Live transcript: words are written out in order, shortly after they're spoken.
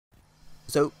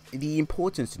So the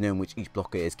importance to knowing which each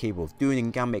blocker is capable of doing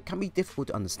in Gambit can be difficult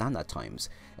to understand at times,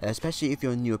 especially if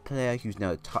you're a newer player who's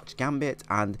never touched Gambit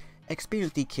and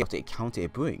experienced the chaotic counter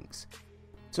it brings.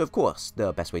 So of course,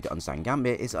 the best way to understand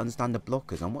Gambit is to understand the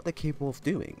blockers and what they're capable of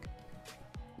doing.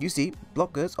 You see,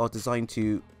 blockers are designed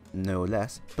to, no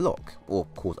less, block or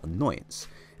cause annoyance,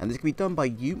 and this can be done by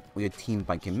you or your team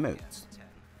banking modes.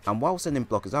 And while sending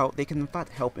blockers out, they can in fact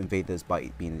help invaders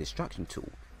by being a distraction tool.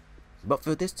 But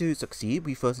for this to succeed,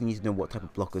 we first need to know what type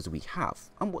of blockers we have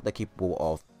and what they're capable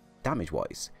of damage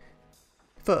wise.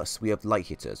 First, we have light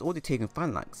hitters or the taken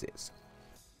phalanxes.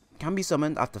 Can be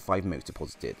summoned after 5 motes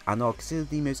deposited and are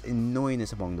considered the most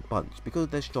annoyingest among the bunch because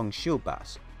of their strong shield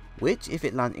bash, which if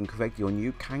it lands incorrectly on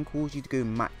you can cause you to go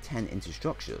Mach 10 into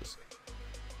structures.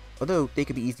 Although they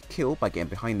can be easily killed by getting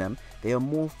behind them, they are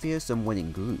more fearsome when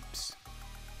in groups.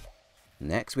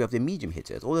 Next, we have the medium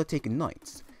hitters or the taken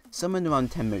knights. Summoned around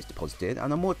 10 motes deposited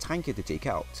and are more tankier to take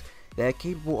out. They are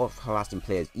capable of harassing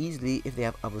players easily if they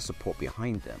have other support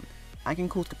behind them, and can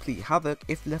cause complete havoc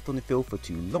if left on the field for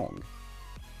too long.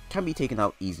 Can be taken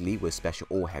out easily with special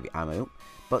or heavy ammo,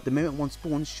 but the moment one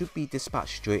spawns should be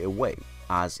dispatched straight away,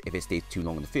 as if it stays too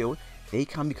long on the field, they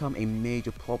can become a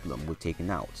major problem with taken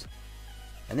out.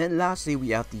 And then lastly we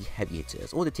have the heavy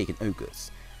hitters or the taken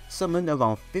ogres. Summoned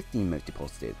around 15 motes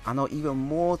deposited and are even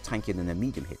more tankier than the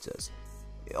medium hitters.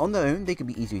 On their own, they can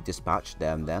be easily dispatched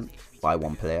there and then by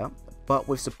one player, but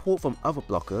with support from other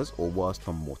blockers or worse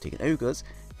from more taken ogres,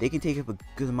 they can take up a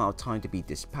good amount of time to be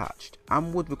dispatched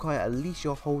and would require at least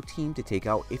your whole team to take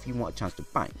out if you want a chance to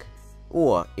bank,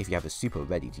 or if you have a super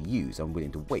ready to use and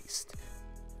willing to waste.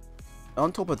 On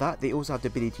top of that, they also have the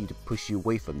ability to push you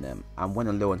away from them, and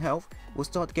when low on health, will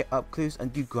start to get up close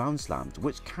and do ground slams,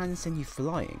 which can send you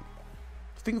flying.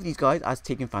 Think of these guys as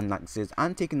taking phalanxes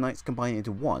and taking knights combined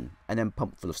into one, and then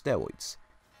pumped full of steroids.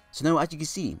 So now as you can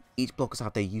see, each blockers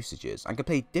have their usages and can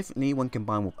play differently when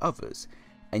combined with others,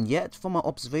 and yet from our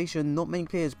observation not many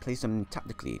players place them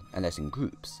tactically unless in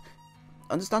groups.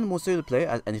 Understandable solo player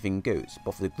as anything goes,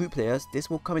 but for the group players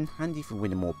this will come in handy for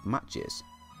winning more matches.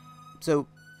 So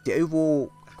the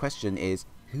overall question is,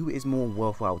 who is more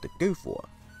worthwhile to go for?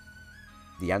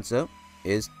 The answer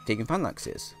is taking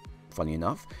phalanxes. Funny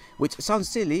enough, which sounds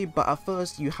silly, but at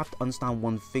first you have to understand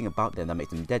one thing about them that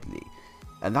makes them deadly,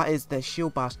 and that is their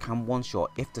shield bash can one shot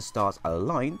if the stars are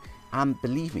aligned, and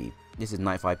believe me, this is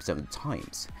 95% of the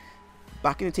times.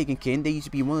 Back in the Taken King, they used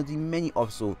to be one of the many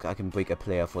obstacles that can break a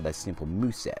player for their simple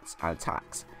movesets and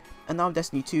attacks, and now in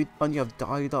Destiny 2, Bungie have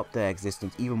dialed up their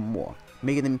existence even more,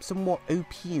 making them somewhat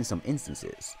OP in some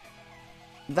instances.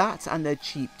 That and they're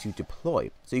cheap to deploy,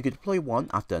 so you could deploy one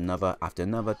after another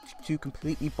to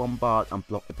completely bombard and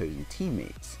block opposing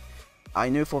teammates. I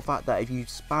know for a fact that if you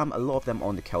spam a lot of them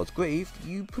on the Kel's grave,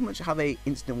 you pretty much have an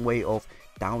instant way of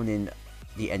downing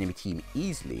the enemy team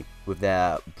easily with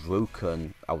their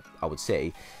broken, I would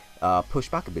say,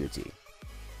 pushback ability.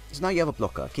 So now you have a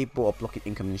blocker capable of blocking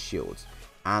incoming shields,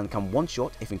 and can one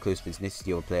shot if in close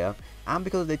vicinity of a player, and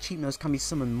because of their cheapness can be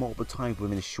summoned multiple times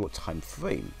within a short time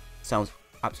frame. Sounds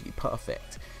absolutely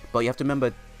perfect, but you have to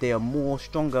remember they are more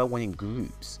stronger when in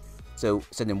groups, so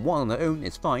sending one on their own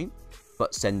is fine,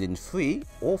 but sending 3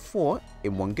 or 4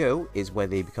 in one go is where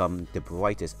they become the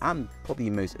brightest and probably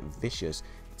most vicious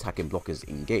attacking blockers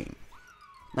in game.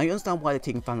 Now you understand why the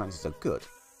taking phalanxes are good,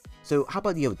 so how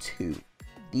about the other two?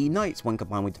 The knights when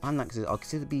combined with the phalanxes are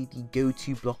considered to be the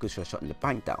go-to blockers for shutting the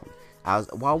bank down, as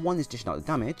while one is dishing out the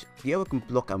damage, the other can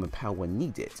block and repel when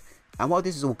needed. And while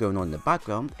this is all going on in the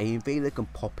background, an invader can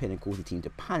pop in and cause the team to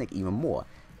panic even more,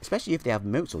 especially if they have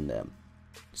motes on them.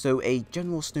 So a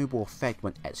general snowball effect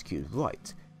when executed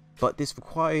right, but this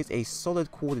requires a solid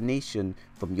coordination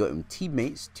from your own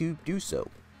teammates to do so.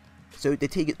 So the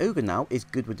Taken Ogre now is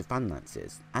good with the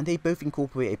phalanxes, and they both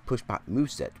incorporate a pushback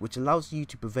moveset which allows you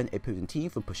to prevent opposing team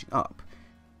from pushing up.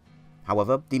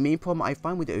 However, the main problem I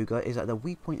find with the Ogre is that the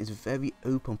weak point is very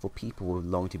open for people with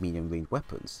long to medium range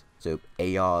weapons, so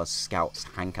ARs, scouts,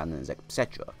 hand cannons,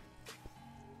 etc.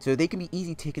 So they can be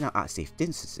easily taken out at safe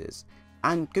distances,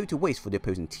 and go to waste for the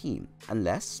opposing team,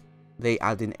 unless they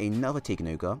add in another Taken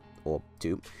Ogre, or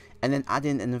 2, and then add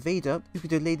in an invader who could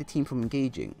delay the team from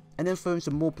engaging, and then throw in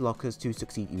some more blockers to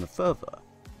succeed even further.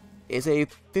 It's a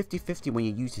 50-50 when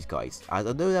you use these guys, as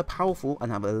although they're powerful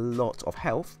and have a lot of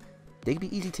health, they can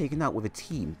be easily taken out with a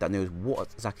team that knows what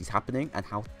exactly is happening and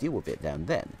how to deal with it there and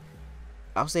then.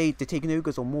 I'll say the Taken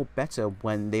Ogres are more better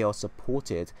when they are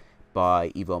supported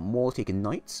by either more Taken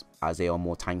Knights, as they are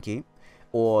more tanky,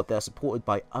 or they're supported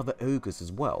by other Ogres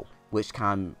as well, which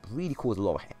can really cause a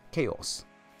lot of chaos.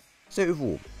 So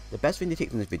overall, The best thing to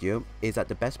take from this video is that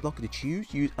the best blocker to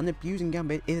choose, use and abuse in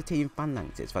Gambit is taking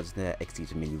phalanxes, such as their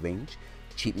exceeded melee range,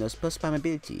 cheapness plus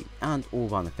spammability, and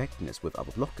all-round effectiveness with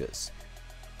other blockers.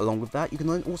 Along with that, you can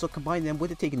then also combine them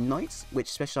with the taken knights,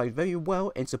 which specialise very well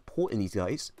in supporting these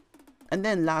guys. And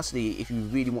then lastly, if you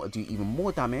really want to do even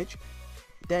more damage,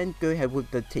 then go ahead with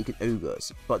the taken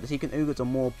ogres, but the taken ogres are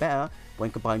more better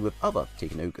when combined with other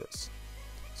taken ogres.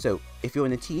 So if you're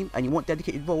in a team and you want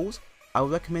dedicated roles, I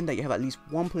would recommend that you have at least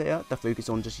one player that focuses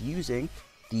on just using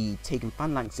the taken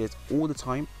phalanxes all the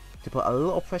time to put a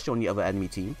lot of pressure on the other enemy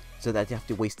team so that they have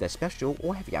to waste their special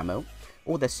or heavy ammo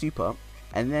or their super,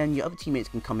 and then your other teammates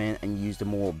can come in and use the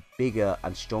more bigger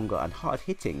and stronger and hard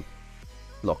hitting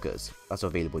blockers that's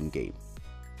available in game.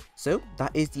 So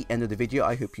that is the end of the video.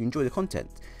 I hope you enjoy the content.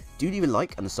 Do leave a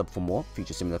like and a sub for more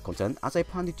future similar content, as I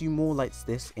plan to do more like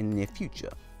this in the near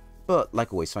future. But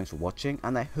like always, thanks for watching,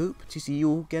 and I hope to see you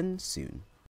all again soon.